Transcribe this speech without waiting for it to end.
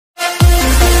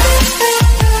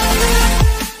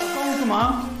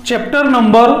Chapter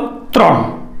number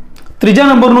 3 ત્રીજા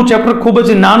નંબરનું chapter ખૂબ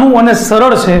જ નાનું અને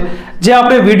સરળ છે જે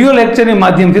આપણે વિડિયો લેક્ચરની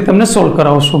માધ્યમથી તમને સોલ્વ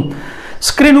કરાવશું।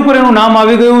 સ્ક્રીન ઉપર એનું નામ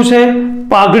આવી ગયું છે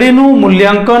પાઘડીનું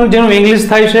મૂલ્યાંકન, જેનું ઇંગ્લિશ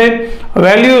થાય છે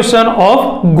વેલ્યુએશન ઓફ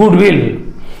ગુડવિલ।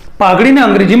 પાઘડીને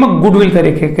અંગ્રેજીમાં ગુડવિલ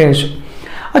તરીકે કહે છે।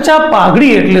 અચ્છા,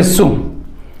 પાઘડી એટલે શું?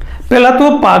 પહેલા તો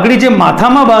પાઘડી જે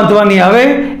માથામાં બાંધવાની આવે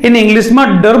એને ઇંગ્લિશમાં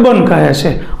ડર્બન કહે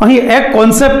છે। અહીં એક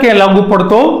કોન્સેપ્ટ કે લાગુ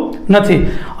પડતો નથી।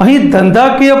 અહીં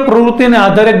ધંધાકીય પ્રવૃત્તિને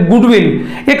આધારે ગુડવિલ,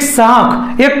 એક શાખ,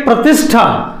 એક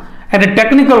પ્રતિષ્ઠા, અને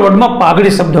ટેકનિકલ વર્ડમાં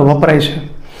પાઘડી શબ્દ વપરાય છે।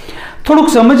 થોડુંક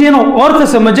સમજીએ, એનો અર્થ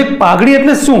સમજીએ પાઘડી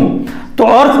એટલે શું। તો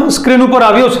અર્થ સ્ક્રીન ઉપર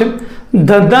આવ્યો છે।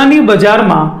 ધંધાની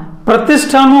બજારમાં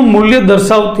પ્રતિષ્ઠાનું મૂલ્ય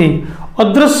દર્શાવતી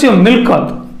અદ્રશ્ય મિલકત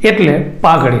એટલે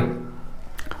પાઘડી।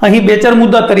 અહીં બે ચાર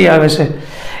મુદ્દા તરી આવે છે।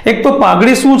 એક તો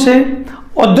પાઘડી શું છે?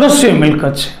 અદ્રશ્ય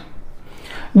મિલકત છે।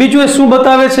 બીજું એ શું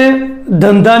બતાવે છે?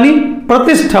 ધંધાની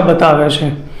પ્રતિષ્ઠા બતાવે છે।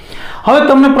 હવે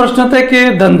તમને પ્રશ્ન થાય કે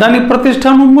ધંધાની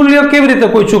પ્રતિષ્ઠાનું મૂલ્ય કેવી રીતે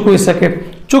કોઈ ચૂકવી શકે?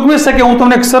 હું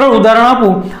તમને એક સરળ ઉદાહરણ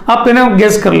આપું, આપ એને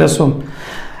ગેસ કરી લેશો।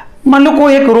 માન લો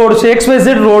કોઈ એક રોડ છે, XYZ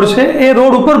રોડ છે, એ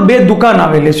રોડ ઉપર બે દુકાન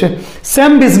આવેલી છે,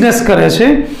 સેમ બિઝનેસ કરે છે।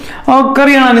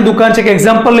 કરિયાણાની દુકાન છે કે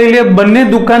એક્ઝામ્પલ લઈ લે, બંને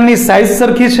દુકાનની સાઇઝ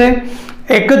સરખી છે,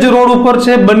 એક જ રોડ ઉપર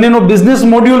છે, બંનેનો બિઝનેસ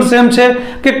મોડ્યુલ સેમ છે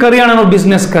કે કરિયાણાનો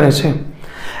બિઝનેસ કરે છે।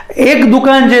 એક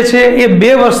દુકાન જે છે એ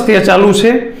 2 વર્ષથી ચાલુ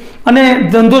છે અને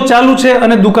ધંધો ચાલુ છે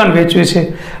અને દુકાન વેચવી છે।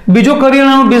 બીજો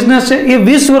કરિયાણાનો બિઝનેસ છે એ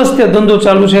 20 વર્ષથી ધંધો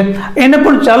ચાલુ છે, એને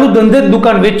પણ ચાલુ ધંધે જ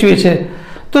દુકાન વેચવી છે।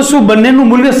 તો શું બંનેનું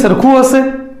મૂલ્ય સરખું હશે?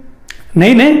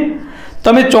 નહીં।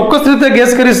 તમે ચોક્કસ રીતે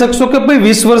ગેસ કરી શકશો કે ભાઈ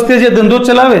 20 વર્ષથી જે ધંધો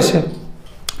ચલાવે છે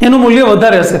એનું મૂલ્ય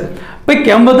વધારે હશે। ભાઈ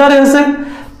કેમ વધારે હશે?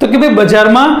 તો કે ભાઈ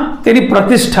બજારમાં તેની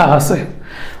પ્રતિષ્ઠા હશે।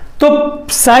 તો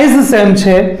સાઇઝ સેમ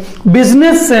છે,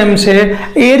 બિઝનેસ સેમ છે,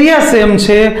 એરિયા સેમ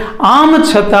છે, આમ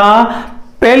છતાં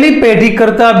પહેલી પેઢી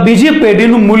કરતાં બીજી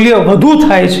પેઢીનું મૂલ્ય વધુ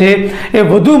થાય છે। એ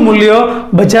વધુ મૂલ્ય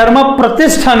બજારમાં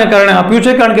પ્રતિષ્ઠાને કારણે આપ્યું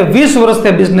છે, કારણ કે 20 વર્ષ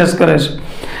તે બિઝનેસ કરે છે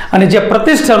અને જે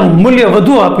પ્રતિષ્ઠાનું મૂલ્ય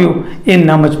વધુ આપ્યું એ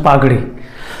નામ જ પાઘડી।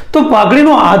 તો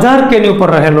પાઘડીનો આધાર કેની ઉપર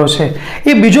રહેલો છે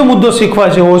એ બીજો મુદ્દો શીખવા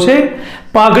જેવો છે।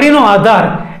 પાઘડીનો આધાર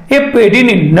એ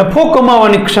પેઢીની નફો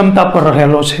કમાવાની ક્ષમતા પર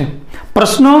રહેલો છે।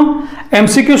 પ્રશ્નો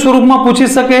MCQ સ્વરૂપમાં પૂછી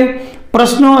શકે,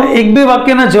 પ્રશ્નો 1-2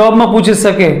 વાક્યના જવાબમાં પૂછી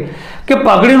શકે કે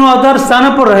પાઘડીનો આધાર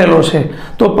શાના પર રહેલો છે?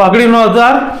 તો પાઘડીનો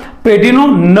આધાર પેઢીનો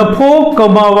નફો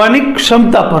કમાવાની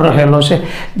ક્ષમતા પર રહેલો છે।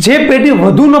 જે પેઢી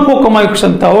વધુ નફો કમાવાની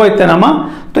ક્ષમતા હોય તેનામાં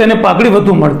તો એને પાઘડી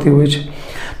વધુ મળતી હોય છે।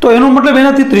 તો એનો મતલબ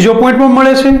એનાથી ત્રીજો પોઈન્ટમાં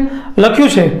મળે છે, લખ્યું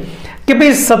છે કે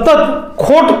ભાઈ સતત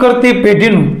ખોટ કરતી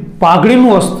પેઢીનું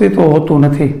પાઘડીનું અસ્તિત્વ હોતું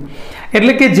નથી।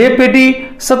 એટલે કે જે પેઢી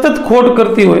સતત ખોટ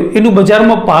કરતી હોય એનું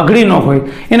બજારમાં પાઘડી ન હોય,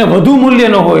 એને વધુ મૂલ્ય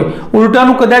ન હોય,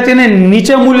 ઉલટાનું કદાચ એને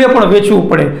નીચે મૂલ્ય પણ વેચવું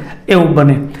પડે એવું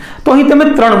બને। તો અહીં તમે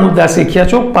 3 મુદ્દા શીખ્યા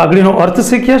છો। પાઘડીનો અર્થ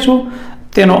શીખ્યા છો,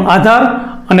 તેનો આધાર,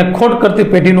 અને ખોટ કરતી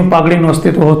પેઢીનું પાઘડીનું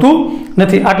અસ્તિત્વ હોતું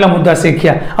નથી, આટલા મુદ્દા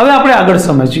શીખ્યા। હવે આપણે આગળ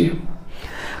સમજીએ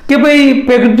કે ભાઈ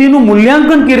પેઢીનું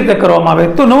મૂલ્યાંકન કેવી રીતે કરવામાં આવે।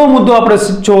 તો નવો મુદ્દો આપણે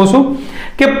જોઈશું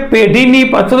કે પેઢીની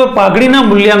અથવા તો પાઘડીના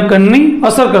મૂલ્યાંકનની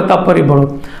અસર કરતા પરિબળો।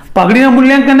 પાઘડીના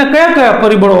મૂલ્યાંકનને કયા કયા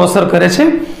પરિબળો અસર કરે છે?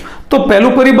 તો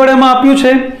પહેલું પરિબળ એમાં આપ્યું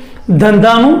છે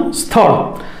ધંધાનું સ્થળ।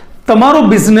 તમારો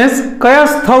બિઝનેસ કયા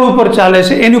સ્થળ ઉપર ચાલે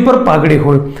છે એની ઉપર પાઘડી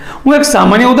હોય। હું એક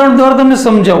સામાન્ય ઉદાહરણ દ્વારા તમને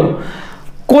સમજાવું।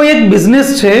 કોઈ એક બિઝનેસ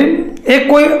છે એ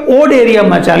કોઈ ઓડ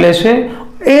એરિયામાં ચાલે છે,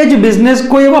 એ જ બિઝનેસ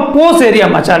કોઈ એવા પોશ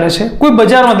એરિયામાં ચાલે છે, કોઈ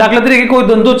બજારમાં, દાખલા તરીકે કોઈ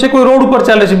ધંધો છે કોઈ રોડ ઉપર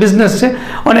ચાલે છે, બિઝનેસ છે,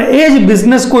 અને એ જ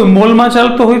બિઝનેસ કોઈ મોલમાં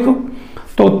ચાલતો હોય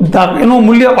તો એનું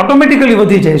મૂલ્ય ઓટોમેટિકલી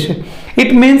વધી જાય છે।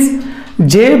 ઇટ મીન્સ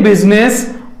જે બિઝનેસ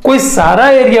કોઈ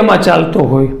સારા એરિયામાં ચાલતો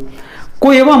હોય,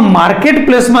 કોઈ એવા માર્કેટ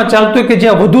પ્લેસમાં ચાલતો હોય કે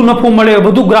જ્યાં વધુ નફો મળે,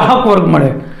 વધુ ગ્રાહક વર્ગ મળે,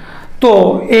 તો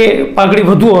એ પાઘડી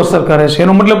વધુ અસર કરે છે।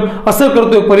 એનો મતલબ અસર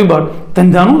કરતો એક પરિબળ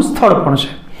ધંધાનું સ્થળ પણ છે।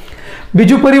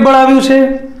 બીજું પરિબળ આવ્યું છે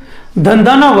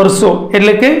ધંધાના વર્ષો,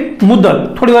 એટલે કે મુદત।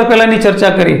 થોડી વાર પહેલાની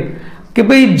ચર્ચા કરી કે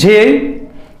ભાઈ જે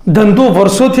ધંધો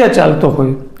વર્ષોથી ચાલતો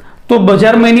હોય તો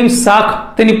બજારમાં એની શાખ,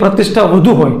 તેની પ્રતિષ્ઠા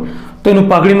વધુ હોય તો એનું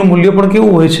પાઘડીનું મૂલ્ય પણ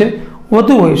કેવું હોય છે?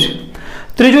 વધુ હોય છે।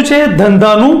 ત્રીજું છે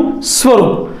ધંધાનું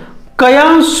સ્વરૂપ।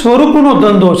 કયા સ્વરૂપનો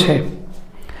ધંધો છે?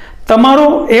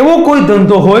 તમારો એવો કોઈ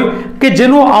ધંધો હોય કે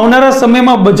જેનું આવનારા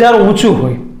સમયમાં બજાર ઊંચું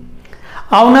હોય,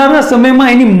 આવનારા સમયમાં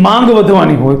એની માંગ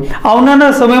વધવાની હોય,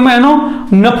 આવનારા સમયમાં એનો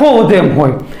નફો વધે એમ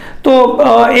હોય, તો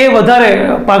એ વધારે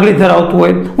પાઘડી ધરાવતું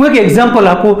હોય। હું એક એક્ઝામ્પલ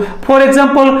આપું। ફોર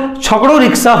એક્ઝામ્પલ, છકડો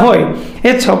રિક્ષા હોય,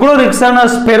 એ છકડો રિક્ષાના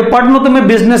સ્પેર પાર્ટનો તમે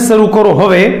બિઝનેસ શરૂ કરો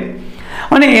હવે,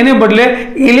 અને એને બદલે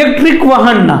ઇલેક્ટ્રિક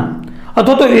વાહનના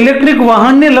અથવા તો ઇલેક્ટ્રિક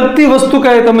વાહનને લગતી વસ્તુ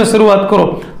કાંઈ તમે શરૂઆત કરો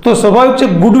તો સ્વાભાવિક છે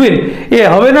ગુડવિલ એ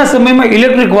હવેના સમયમાં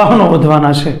ઇલેક્ટ્રિક વાહનો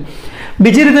વધવાના છે।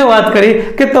 બીજી રીતે વાત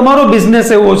કરીએ કે તમારો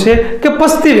બિઝનેસ એવો છે કે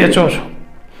પસ્તી વેચો છો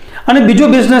અને બીજો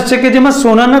બિઝનેસ છે કે જેમાં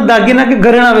સોનાના દાગીના કે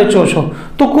ઘરેણાં વેચો છો,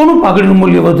 તો કોનું પાઘડીનું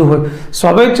મૂલ્ય વધુ હોય?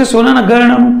 સ્વાભાવિક છે સોનાના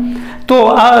ઘરેણાંનું. તો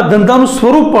આ ધંધાનું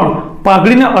સ્વરૂપ પણ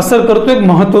પાઘડીને અસર કરતું એક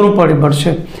મહત્વનું પરિબળ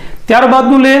છે.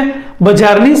 ત્યારબાદનું લે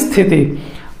બજારની સ્થિતિ.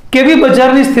 કેવી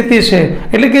બજારની સ્થિતિ છે?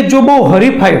 એટલે કે જો બહુ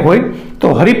હરીફાઈ હોય તો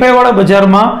હરીફાઈવાળા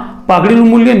બજારમાં પાઘડીનું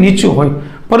મૂલ્ય નીચું હોય,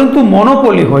 પરંતુ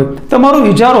મોનોપોલી હોય, તમારો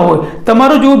વિચારો હોય,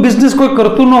 તમારો જેવો બિઝનેસ કોઈ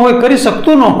કરતું ન હોય, કરી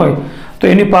શકતું ન હોય, તો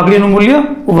એની પાઘડીનું મૂલ્ય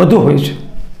વધુ હોય છે.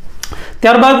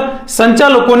 ત્યારબાદ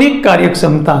સંચાલકોની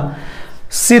કાર્યક્ષમતા.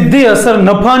 સીધી અસર,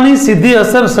 નફાની સીધી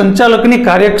અસર સંચાલકની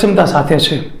કાર્યક્ષમતા સાથે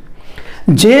છે.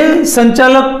 જે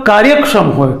સંચાલક કાર્યક્ષમ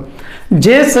હોય,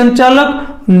 જે સંચાલક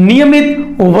નિયમિત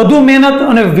વધુ મહેનત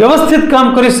અને વ્યવસ્થિત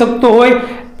કામ કરી શકતો હોય,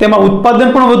 તેમાં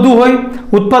ઉત્પાદન પણ વધુ હોય,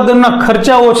 ઉત્પાદનના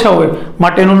ખર્ચા ઓછા હોય,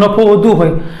 માટેનો નફો વધુ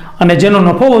હોય, અને જેનો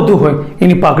નફો વધુ હોય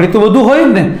એની પાઘડી તો વધુ હોય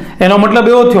જ ને. એનો મતલબ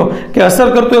એવો થયો કે અસર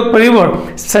કરતું એક પરિબળ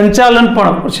સંચાલન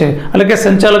પણ છે, એટલે કે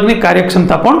સંચાલકની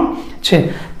કાર્યક્ષમતા પણ છે.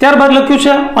 ત્યારબાદ લખ્યું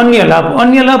છે અન્ય લાભ.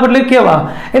 અન્ય લાભ એટલે કેવા?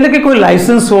 એટલે કે કોઈ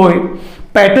લાયસન્સ હોય,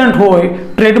 પેટન્ટ હોય,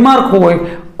 ટ્રેડમાર્ક હોય,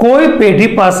 કોઈ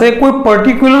પેઢી પાસે કોઈ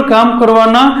પર્ટિક્યુલર કામ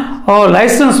કરવાના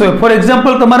લાયસન્સ હોય. ફોર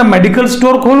એક્ઝામ્પલ, તમારે મેડિકલ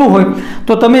સ્ટોર ખોલવું હોય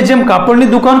તો તમે જેમ કાપડની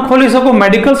દુકાન ખોલી શકો,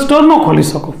 મેડિકલ સ્ટોર ન ખોલી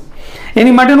શકો.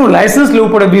 એની માટેનું લાયસન્સ લેવું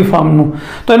પડે બી ફાર્મનું.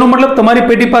 તો એનો મતલબ તમારી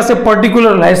પેઢી પાસે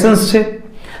પર્ટિક્યુલર લાયસન્સ છે,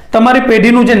 તમારી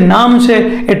પેઢીનું જે નામ છે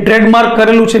એ ટ્રેડમાર્ક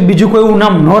કરેલું છે, બીજું કોઈ એવું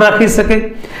નામ ન રાખી શકે.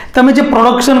 તમે જે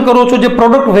પ્રોડક્શન કરો છો, જે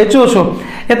પ્રોડક્ટ વેચો છો,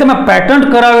 એ તમે પેટન્ટ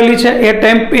કરાવેલી છે, એ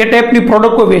ટાઈપની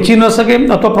પ્રોડક્ટ કોઈ વેચી ન શકે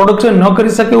અથવા પ્રોડક્શન ન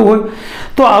કરી શકે એવું હોય.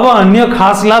 તો આવા અન્ય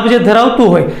ખાસ લાભ જે ધરાવતું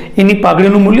હોય એની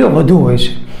પાઘડીનું મૂલ્ય વધુ હોય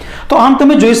છે. તો આમ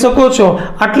તમે જોઈ શકો છો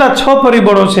આટલા 6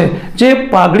 પરિબળો છે જે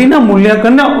પાઘડીના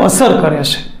મૂલ્યાંકનને અસર કરે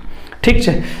છે. ઠીક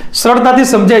છે, સરળતાથી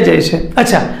સમજાઈ જાય છે.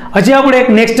 અચ્છા, હજી આપણે એક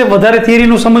નેક્સ્ટ સ્ટેપ વધારે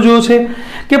થિયરીનું સમજવું છે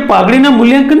કે પાઘડીના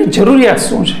મૂલ્યાંકનની જરૂરિયાત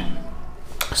શું છે.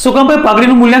 શું કામ ભાઈ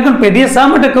પાઘડીનું મૂલ્યાંકન પેઢીએ શા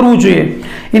માટે કરવું જોઈએ?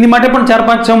 એની માટે પણ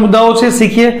 4-5-6 મુદ્દાઓ છે,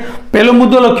 શીખીએ. પહેલો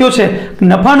મુદ્દો લખ્યો છે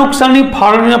નફા નુકસાનની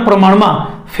ફાળવણીના પ્રમાણમાં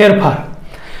ફેરફાર.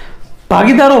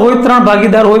 ભાગીદારો હોય, 3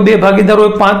 ભાગીદાર હોય, 2 ભાગીદાર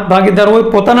હોય, 5 ભાગીદાર હોય,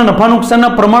 પોતાના નફા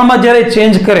નુકસાનના પ્રમાણમાં જ્યારે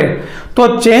ચેન્જ કરે તો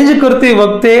ચેન્જ કરતી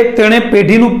વખતે તેણે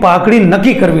પેઢીનું પાઘડી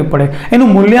નક્કી કરવી પડે,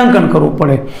 એનું મૂલ્યાંકન કરવું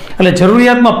પડે. એટલે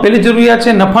જરૂરિયાતમાં પહેલી જરૂરિયાત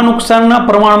છે નફા નુકસાનના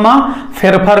પ્રમાણમાં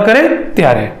ફેરફાર કરે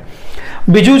ત્યારે.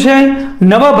 બીજું છે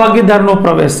નવા ભાગીદારનો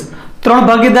પ્રવેશ. 3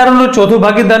 ભાગીદારોનો ચોથો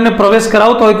ભાગીદારને પ્રવેશ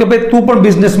કરાવતો હોય કે ભાઈ તું પણ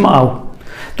બિઝનેસમાં આવ,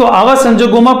 તો આવા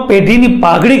સંજોગોમાં પેઢીની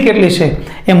પાઘડી કેટલી છે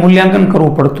એ મૂલ્યાંકન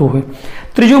કરવું પડતું હોય.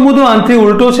 ત્રીજો મુદ્દો આનાથી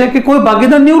ઉલટો છે કે કોઈ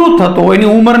ભાગીદાર નિવૃત્ત થતો હોય,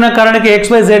 એની ઉંમરના કારણે કે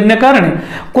XYZ ને કારણે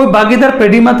કોઈ ભાગીદાર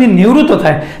પેઢીમાંથી નિવૃત્ત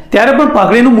થાય ત્યારે પણ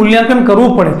પાઘડીનું મૂલ્યાંકન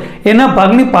કરવું પડે. એના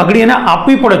ભાગની પાઘડી એને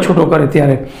આપવી પડે છૂટો કરે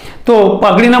ત્યારે. તો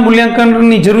પાઘડીના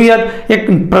મૂલ્યાંકનની જરૂરિયાત એક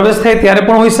પ્રવેશ થાય ત્યારે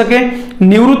પણ હોઈ શકે,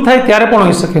 નિવૃત્ત થાય ત્યારે પણ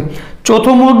હોઈ શકે.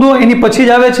 ચોથો મુદ્દો એની પછી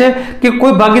જ આવે છે કે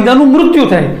કોઈ ભાગીદારનું મૃત્યુ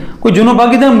થાય, કોઈ જૂનો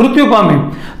ભાગીદાર મૃત્યુ પામે,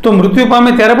 તો મૃત્યુ પામે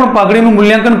ત્યારે પણ પાઘડીનું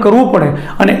મૂલ્યાંકન કરવું પડે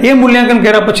અને એ મૂલ્યાંકન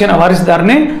કર્યા પછી એના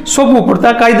વારિસદારને સોંપવું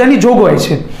પડતા કાયદાની જોગવાઈ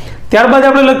છે. ત્યારબાદ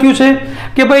આપણે લખ્યું છે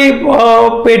કે ભાઈ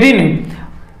પેઢીને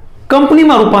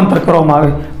કંપનીમાં રૂપાંતર કરવામાં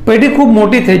આવે. પેઢી ખૂબ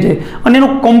મોટી થઈ જાય અને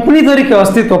એનું કંપની તરીકે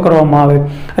અસ્તિત્વ કરવામાં આવે.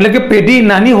 એટલે કે પેઢી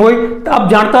નાની હોય, આપ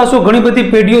જાણતા હશો ઘણી બધી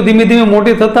પેઢીઓ ધીમે ધીમે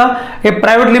મોટી થતા એ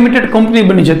પ્રાઇવેટ લિમિટેડ કંપની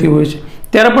બની જતી હોય છે,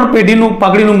 ત્યારે પણ પેઢીનું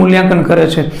પાઘડીનું મૂલ્યાંકન કરે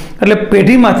છે. એટલે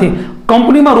પેઢીમાંથી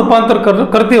કંપનીમાં રૂપાંતર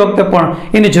કરતી વખતે પણ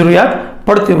એની જરૂરિયાત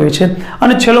પડતી હોય છે.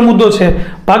 અને છેલ્લો મુદ્દો છે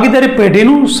ભાગીદારી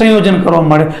પેઢીનું સંયોજન કરવા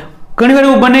મળે. ઘણીવાર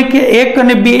એવું બને કે A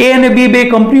અને B બે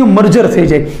કંપનીઓ મર્જર થઈ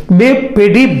જાય, 2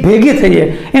 પેઢી ભેગી થઈ જાય,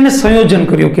 એને સંયોજન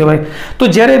કર્યું કહેવાય. તો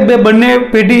જ્યારે બંને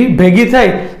પેઢી ભેગી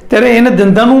થાય ત્યારે એને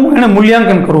ધંધાનું એને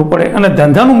મૂલ્યાંકન કરવું પડે અને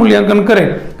ધંધાનું મૂલ્યાંકન કરે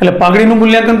એટલે પાઘડીનું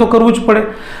મૂલ્યાંકન તો કરવું જ પડે.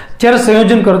 જ્યારે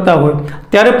સંયોજન કરતા હોય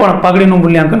ત્યારે પણ પાઘડીનું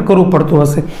મૂલ્યાંકન કરવું પડતું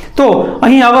હશે. તો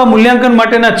અહીં આવા મૂલ્યાંકન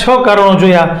માટેના 6 કારણો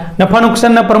જોયા: નફા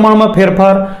નુકસાનના પ્રમાણમાં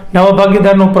ફેરફાર, નવા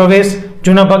ભાગીદારનો પ્રવેશ,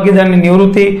 જૂના ભાગીદારની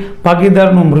નિવૃત્તિ,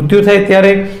 ભાગીદારનું મૃત્યુ થાય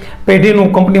ત્યારે, પેઢીનું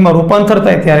કંપનીમાં રૂપાંતર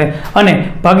થાય ત્યારે અને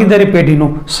ભાગીદારી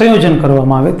પેઢીનું સંયોજન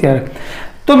કરવામાં આવે ત્યારે.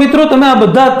 તો મિત્રો, તમે આ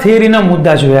બધા થિયરીના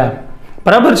મુદ્દા જોયા,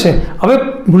 બરાબર છે. હવે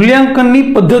મૂલ્યાંકનની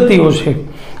પદ્ધતિઓ છે.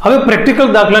 હવે પ્રેક્ટિકલ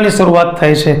દાખલાની શરૂઆત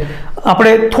થાય છે.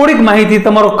 આપણે થોડીક માહિતી,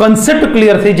 તમારો કન્સેપ્ટ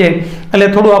ક્લિયર થઈ જાય એટલે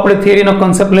થોડું આપણે થિયરીનો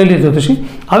કન્સેપ્ટ લઈ લીધો છે.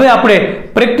 હવે આપણે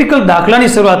પ્રેક્ટિકલ દાખલાની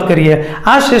શરૂઆત કરીએ.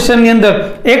 આ સેશનની અંદર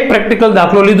એક પ્રેક્ટિકલ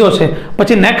દાખલો લીધો છે,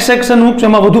 પછી નેક્સ્ટ સેક્શન હું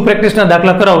એમાં વધુ પ્રેક્ટિસના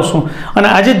દાખલા કરાવશું. અને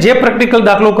આજે જે પ્રેક્ટિકલ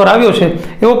દાખલો કરાવ્યો છે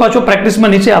એવો પાછો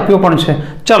પ્રેક્ટિસમાં નીચે આપ્યો પણ છે.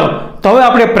 ચાલો, તો હવે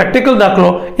આપણે પ્રેક્ટિકલ દાખલો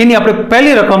એની આપણે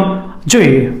પહેલી રકમ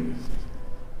જોઈએ.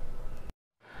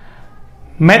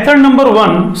 મેથડ નંબર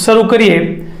 1 શરૂ કરીએ.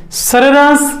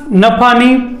 સરેરાશ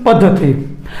નફાની પદ્ધતિ,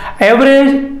 એવરેજ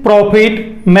પ્રોફિટ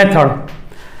મેથડ.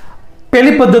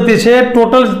 પહેલી પદ્ધતિ છે,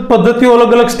 ટોટલ પદ્ધતિઓ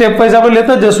અલગ અલગ સ્ટેપ વાઇઝ આપણે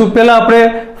લેતા જશું. પહેલા આપણે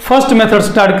ફર્સ્ટ મેથડ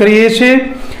સ્ટાર્ટ કરીએ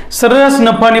છીએ. સરેરાશ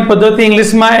નફાની પદ્ધતિ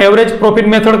ઇંગ્લિશમાં એવરેજ પ્રોફિટ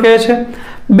મેથડ કહે છે.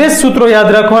 બે સૂત્રો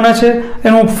યાદ રાખવાના છે.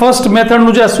 એનું ફર્સ્ટ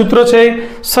મેથડનું જે સૂત્ર છે,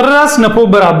 સરેરાશ નફો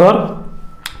બરાબર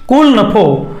કુલ નફો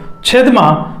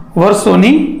છેદમાં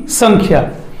વર્ષોની સંખ્યા.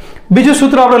 બીજું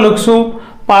સૂત્ર આપણે લખશું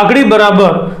પાઘડી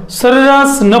બરાબર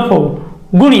સરેરાશ નફો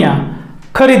ગુણ્યા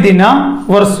ખરીદીના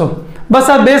વર્ષો. બસ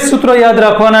આ બે સૂત્રો યાદ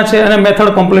રાખવાના છે અને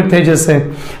મેથડ કમ્પ્લીટ થઈ જશે.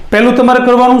 પહેલું તમારે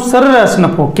કરવાનું સરેરાશ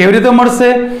નફો કેવી રીતે મળશે,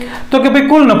 તો કે ભાઈ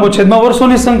કુલ નફો છેદમાં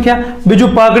વર્ષોની સંખ્યા.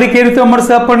 બીજું પાઘડી કેવી રીતે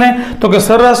મળશે આપણને, તો કે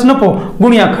સરેરાશ નફો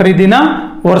ગુણ્યા ખરીદીના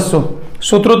વર્ષો.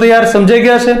 સૂત્રો તૈયાર, સમજાઈ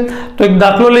ગયા છે. તો એક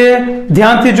દાખલો લઈએ,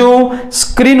 ધ્યાનથી જો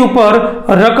સ્ક્રીન ઉપર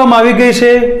રકમ આવી ગઈ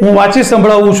છે, હું વાંચી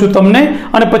સંભળાવું છું તમને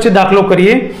અને પછી દાખલો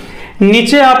કરીએ.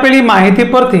 નીચે આપેલી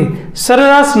માહિતી પરથી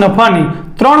સરેરાશ નફાની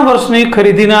 3 વર્ષની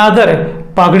ખરીદીના આધારે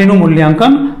પાઘડીનું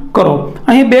મૂલ્યાંકન કરો.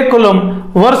 અહીં બે કોલમ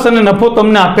વર્ષ અને નફો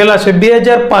તમને આપેલા છે.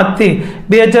 2005 થી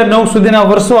 2009 સુધીના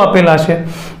વર્ષો આપેલા છે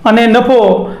અને નફો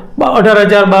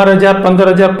 18,000, 12,000,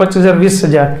 15,000, 25,000,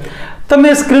 20,000.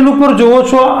 તમે સ્ક્રીન ઉપર જુઓ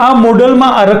છો, આ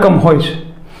મોડલમાં આ રકમ હોય છે.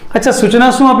 અચ્છા,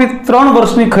 સૂચના શું આપી? 3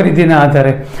 વર્ષની ખરીદીના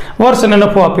આધારે વર્ષ અને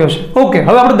નફો આપ્યો છે. ઓકે,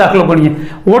 હવે આપણે દાખલો ગણીએ.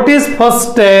 What is first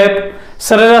step?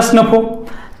 સરેરાશ નફો.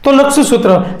 તો લખશું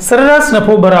સૂત્ર સરેરાશ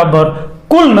નફો બરાબર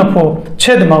કુલ નફો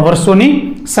છેદમાં વર્ષોની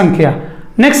સંખ્યા.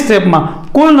 નેક્સ્ટ સ્ટેપમાં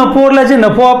કુલ નફો એટલે જે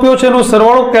નફો આપ્યો છે એનો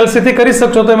સરવાળો કેલ્સીથી કરી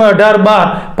શકશો તમે. 18, 12,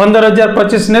 15,000,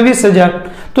 25 ને 20,000.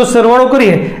 તો સરવાળો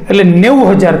કરીએ એટલે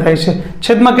 90,000 થાય છે.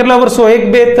 છેદમાં કેટલા વર્ષો?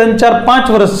 1, 2, 3, 4,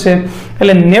 5 વર્ષ છે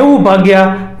એટલે 90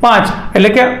 ભાગ્યા 5 એટલે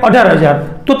કે 18,000.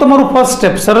 તો તમારું ફર્સ્ટ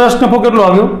સ્ટેપ સરેરાશ નફો કેટલો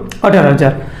આવ્યો?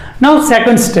 18,000. નાઉ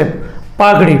સેકન્ડ સ્ટેપ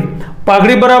પાઘડી.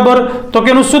 પાઘડી બરાબર તો કે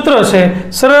એનું સૂત્ર છે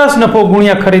સરેરાશ નફો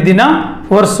ગુણ્યા ખરીદીના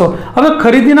વર્ષો. હવે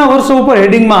ખરીદીના વર્ષો ઉપર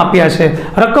હેડિંગમાં આપ્યા છે,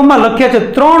 રકમમાં લખ્યા છે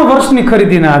 3 વર્ષની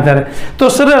ખરીદીના આધારે. તો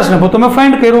સરેરાશ નફો તમે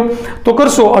ફાઇન્ડ કર્યો તો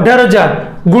કરશો 18,000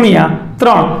 ગુણ્યા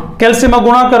 3, કેલ્સીમાં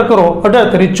ગુણાકાર કરો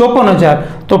 18 × 54,000.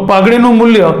 તો પાઘડીનું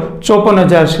મૂલ્ય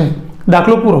 54,000 છે.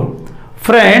 દાખલો પૂરો.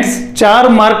 ફ્રેન્ડ્સ, 4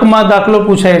 માર્કમાં દાખલો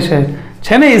પૂછાય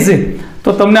છે ને ઇઝી.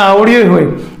 તો તમને આવડ્યું હોય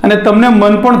અને તમને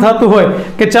મન પણ થતું હોય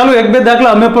કે ચાલો 1-2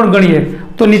 દાખલા અમે પણ ગણીએ,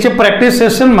 તો નીચે પ્રેક્ટિસ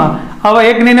સેશનમાં આવા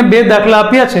 1 નહીં ને 2 દાખલા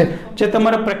આપ્યા છે જે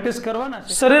તમારે પ્રેક્ટિસ કરવાના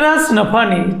છે. સરેરાશ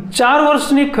નફાની 4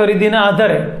 વર્ષની ખરીદીના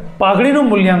આધારે પાઘડીનું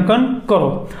મૂલ્યાંકન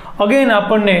કરો. અગેન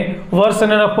આપણને વર્ષ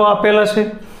અને નફો આપેલા છે.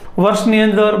 વર્ષની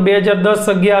અંદર 2010,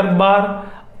 11, 12,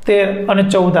 13 અને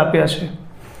 14 આપ્યા છે.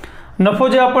 નફો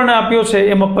જે આપણને આપ્યો છે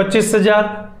એમાં 25,000,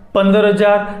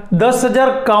 15,000, 10,000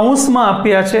 કાઉન્સમાં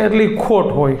આપ્યા છે એટલે ખોટ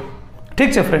હોય.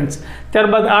 ઠીક છે ફ્રેન્ડ્સ.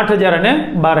 ત્યારબાદ 8,000 અને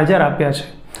 12,000 આપ્યા છે.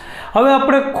 હવે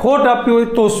આપણે ખોટ આપ્યો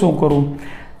હોય તો શું કરવું?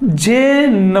 જે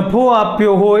નફો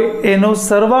આપ્યો હોય એનો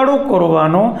સરવાળો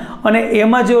કરવાનો અને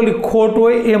એમાં જે ઓલી ખોટ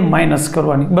હોય એ માઇનસ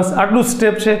કરવાની. બસ આટલું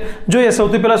સ્ટેપ છે. જોઈએ,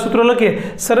 સૌથી પહેલા સૂત્ર લખીએ.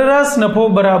 સરેરાશ નફો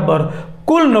બરાબર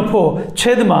કુલ નફો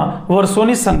છેદમાં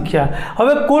વર્ષોની સંખ્યા.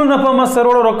 હવે કુલ નફામાં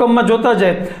સરવાળો રકમમાં જોતા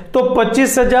જાય તો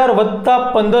 25,000 વત્તા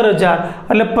 15,000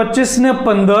 એટલે 25 ને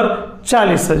 15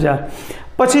 40,000.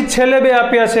 પછી છેલ્લે બે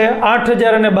આપ્યા છે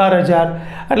 8,000 અને 12,000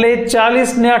 એટલે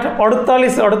 40 ને 8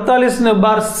 48, 48 ને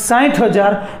 12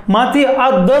 60,000 માંથી આ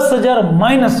 10,000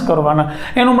 માઇનસ કરવાના.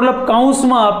 એનો મતલબ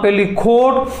કાઉન્સમાં આપેલી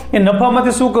ખોટ એ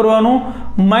નફામાંથી શું કરવાનું?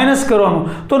 માઇનસ કરવાનું.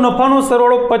 તો નફાનો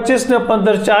સરવાળો 25 ને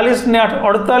 15 40 ને 8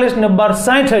 48 ને 12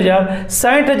 60,000.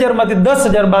 60,000 માંથી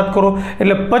 10,000 બાદ કરો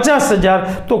એટલે 50,000.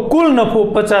 તો કુલ નફો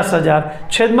 50,000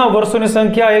 છેદમાં વર્ષોની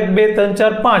સંખ્યા 1, 2, 3,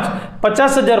 4, 5.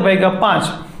 50,000 ભાગ્યા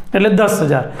 5 એટલે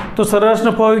 10,000. તો સરેરાશ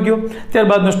નફો આવી ગયો.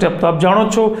 ત્યારબાદનો સ્ટેપ તો આપ જાણો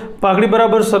છો, પાઘડી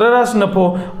બરાબર સરેરાશ નફો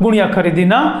ગુણ્યા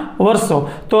ખરીદીના વર્ષો.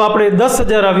 તો આપણે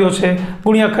 10,000 આવ્યો છે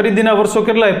ગુણ્યા ખરીદીના વર્ષો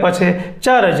કેટલા આપ્યા છે?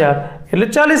 4,000 એટલે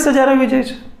 40,000 આવી જાય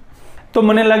છે. તો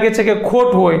મને લાગે છે કે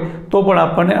ખોટ હોય તો પણ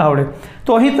આપણને આવડે.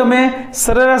 તો અહીં તમે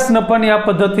સરેરાશ નફાની આ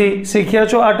પદ્ધતિ શીખ્યા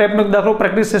છો. આ ટાઈપનો દાખલો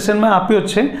પ્રેક્ટિસ સેશનમાં આપ્યો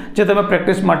જ છે જે તમે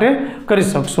પ્રેક્ટિસ માટે કરી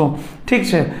શકશો. ઠીક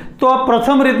છે. તો આ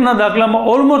પ્રથમ રીતના દાખલામાં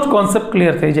ઓલમોસ્ટ કોન્સેપ્ટ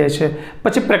ક્લિયર થઈ જાય છે.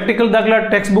 પછી પ્રેક્ટિકલ દાખલા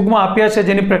ટેક્સ્ટ બુકમાં આપ્યા છે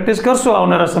જેની પ્રેક્ટિસ કરશો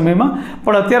આવનારા સમયમાં,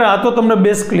 પણ અત્યારે આ તો તમને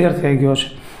બેઝ ક્લિયર થઈ ગયો છે.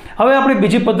 હવે આપણે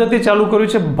બીજી પદ્ધતિ ચાલુ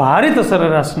કર્યું છે ભારિત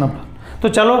સરેરાશ નફા.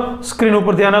 તો ચાલો સ્ક્રીન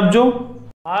ઉપર ધ્યાન આપજો.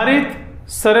 ભારિત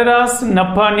સરેરાશ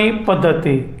નફાની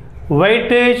પદ્ધતિ,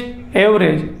 વેઇટેજ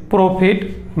એવરેજ પ્રોફિટ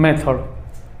મેથડ.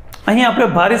 અહીં આપણે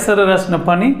ભારિત સરેરાશ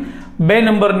નફાની 2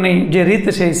 નંબરની જે રીત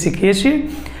છે એ શીખીએ છીએ.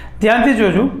 ધ્યાનથી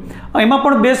જોજો, એમાં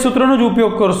પણ 2 સૂત્રનો જ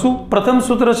ઉપયોગ કરશું. પ્રથમ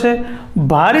સૂત્ર છે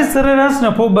ભારિત સરેરાશ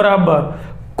નફો બરાબર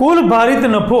કુલ ભારિત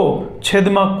નફો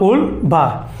છેદમાં કુલ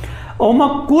ભાર.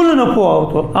 આમાં કુલ નફો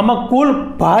આવતો, આમાં કુલ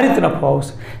ભારિત નફો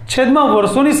આવશે. છેદમાં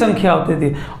વર્ષોની સંખ્યા આવતી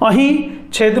હતી, અહીં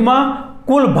છેદમાં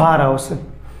કુલ ભાર આવશે.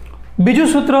 બીજું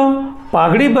સૂત્ર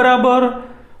પાઘડી બરાબર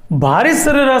ભારી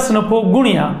સરેરાશ નફો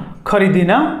ગુણ્યા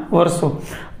ખરીદીના વર્ષો.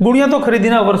 ગુણ્યા તો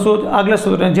ખરીદીના વર્ષો આગલા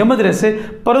સૂત્રની જેમ જ રહેશે,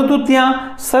 પરંતુ ત્યાં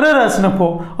સરેરાશ નફો,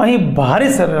 અહીં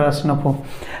ભારી સરેરાશ નફો.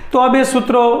 તો આ બે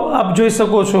સૂત્રો આપ જોઈ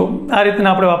શકો છો, આ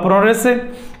રીતના આપણે વાપરવાનું રહેશે.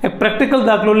 એક પ્રેક્ટિકલ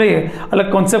દાખલો લઈએ એટલે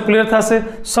કોન્સેપ્ટ ક્લિયર થશે.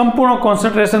 સંપૂર્ણ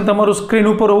કોન્સન્ટ્રેશન તમારું સ્ક્રીન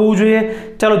ઉપર હોવું જોઈએ.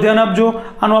 ચાલો ધ્યાન આપજો.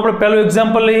 આનું આપણે પહેલું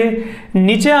એક્ઝામ્પલ લઈએ.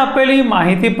 નીચે આપેલી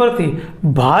માહિતી પરથી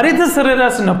ભારિત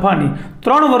સરેરાશ નફાની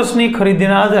 3 વર્ષની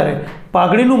ખરીદીના આધારે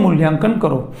પાઘડીનું મૂલ્યાંકન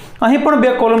કરો. અહીં પણ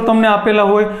 2 કોલમ તમને આપેલા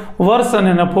હોય, વર્ષ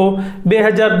અને નફો.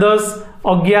 2010,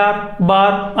 11,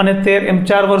 12 અને 13 એમ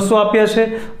 4 વર્ષો આપ્યા છે.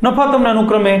 નફા તમને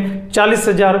અનુક્રમે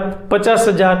 40,000,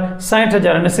 50,000,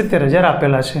 60,000 અને 70,000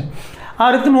 આપેલા છે.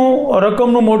 આ રીતનું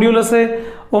રકમનું મોડ્યુલ હશે.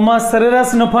 ઓમાં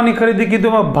સરેરાશ નફાની ખરીદી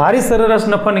કીધું, એમાં ભારી સરેરાશ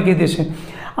નફાની કીધી છે.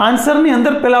 આન્સરની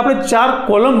અંદર પહેલાં આપણે 4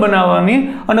 કોલમ બનાવવાની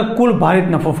અને કુલ ભારિત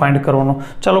નફો ફાઇન્ડ કરવાનો.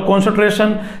 ચાલો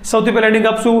કોન્સન્ટ્રેશન. સૌથી પહેલાં હેડિંગ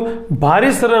આપશું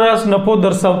ભારી સરેરાશ નફો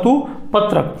દર્શાવતું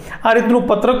પત્રક. આ રીતનું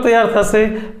પત્રક તૈયાર થશે.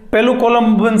 પહેલું કોલમ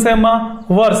બનશે એમાં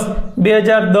વર્ષ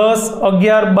 2010,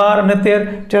 11, 12 અને 13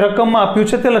 જે રકમમાં આપ્યું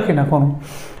છે તે લખી નાખવાનું.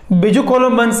 બીજું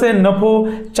કોલમ બનશે નફો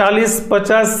 40,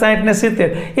 50, 60 ને 70.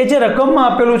 એ જે રકમમાં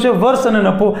આપેલું છે વર્ષ અને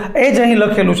નફો એ જ અહીં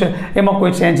લખેલું છે, એમાં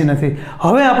કોઈ ચેન્જ નથી.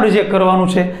 હવે આપણે જે કરવાનું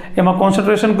છે એમાં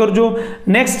કોન્સન્ટ્રેશન કરજો.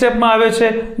 નેક્સ્ટ સ્ટેપમાં આવે છે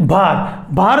ભાર.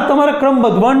 ભાર તમારે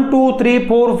ક્રમબદ્ધ 1, 2, 3,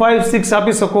 4, 5, 6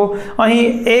 આપી શકો. અહીં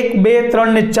 1, 2,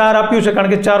 3 ને 4 આપ્યું છે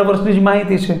કારણ કે 4 વર્ષની જ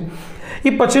માહિતી છે.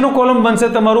 એ પછીનું કોલમ બનશે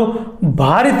તમારું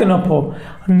ભારિત નફો.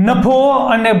 નફો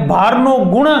અને ભારનો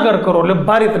ગુણાકાર કરો એટલે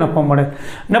ભારિત નફો મળે.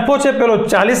 નફો છે પેલો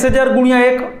 40,000 ગુણ્યા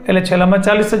 1 એટલે છેલ્લામાં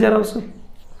 40,000 આવશે.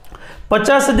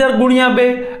 50,000 ગુણ્યા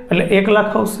 2 એટલે 1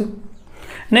 લાખ આવશે.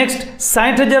 નેક્સ્ટ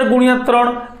 60,000 ગુણ્યા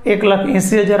 3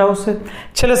 1,80,000 આવશે.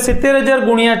 છેલ્લે 70,000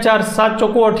 ગુણ્યા 4 7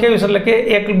 ચોકો 28 એટલે કે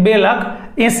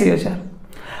 2,80,000.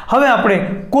 હવે આપણે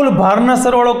કુલ ભારના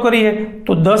સરવાળો કરીએ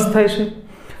તો 10 થાય છે.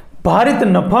 ભારિત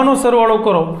નફાનો સરવાળો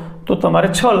કરો તો તમારે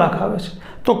 6 લાખ આવે છે.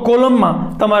 તો કોલમમાં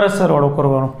તમારે સરવાળો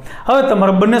કરવાનો. હવે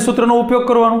તમારે બંને સૂત્રનો ઉપયોગ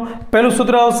કરવાનો. પહેલું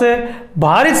સૂત્ર આવશે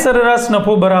ભારિત સરેરાશ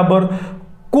નફો બરાબર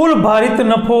કુલ ભારિત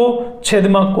નફો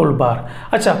છેદમાં કુલ ભાર.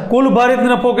 અચ્છા, કુલ ભારિત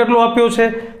નફો કેટલો આપ્યો છે?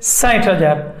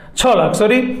 60,000, 6 લાખ,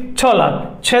 સોરી 6 લાખ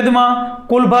છેદમાં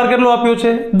કુલ ભાર કેટલો આપ્યો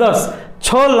છે? 10.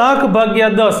 6 લાખ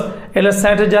ભાગ્યા 10 એટલે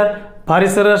 60,000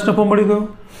 ભારિત સરેરાશ નફો મળી ગયો.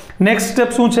 નેક્સ્ટ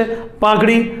સ્ટેપ શું છે?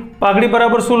 પાઘડી. પાઘડી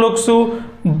બરાબર શું લખશું?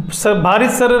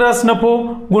 ભારિત સરેરાશ નફો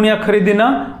ગુણ્યા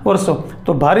ખરીદીના વર્ષો.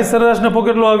 તો ભારિત સરેરાશ નફો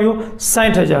કેટલો આવ્યો?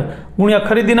 60,000 ગુણ્યા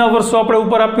ખરીદીના વર્ષો આપણે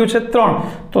ઉપર આપ્યું છે 3.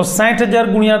 તો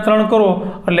 60,000 ગુણ્યા 3 કરો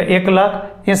એટલે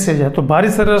 1,80,000. તો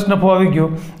ભારિત સરેરાશ નફો આવી ગયો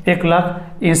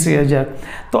 1,80,000.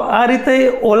 તો આ રીતે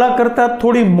ઓલા કરતાં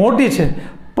થોડી મોટી છે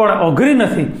પણ અઘરી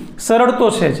નથી, સરળ તો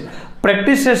છે જ.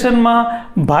 પ્રેક્ટિસ સેશનમાં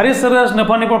ભારી સરેરાશ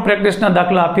નફાની પણ પ્રેક્ટિસના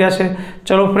દાખલા આપ્યા છે.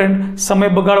 ચલો ફ્રેન્ડ, સમય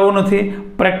બગાડવો નથી.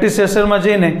 પ્રેક્ટિસ સેશનમાં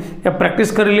જઈને એ પ્રેક્ટિસ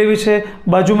કરી લેવી છે.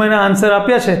 બાજુમાં એના આન્સર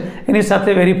આપ્યા છે એની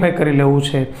સાથે વેરીફાઈ કરી લેવું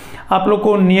છે. આપ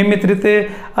લોકો નિયમિત રીતે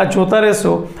આ જોતા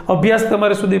રહેશો, અભ્યાસ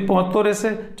તમારે સુધી પહોંચતો રહેશે.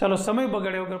 ચાલો સમય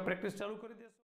બગાડ્યા વગર પ્રેક્ટિસ ચાલુ કરી.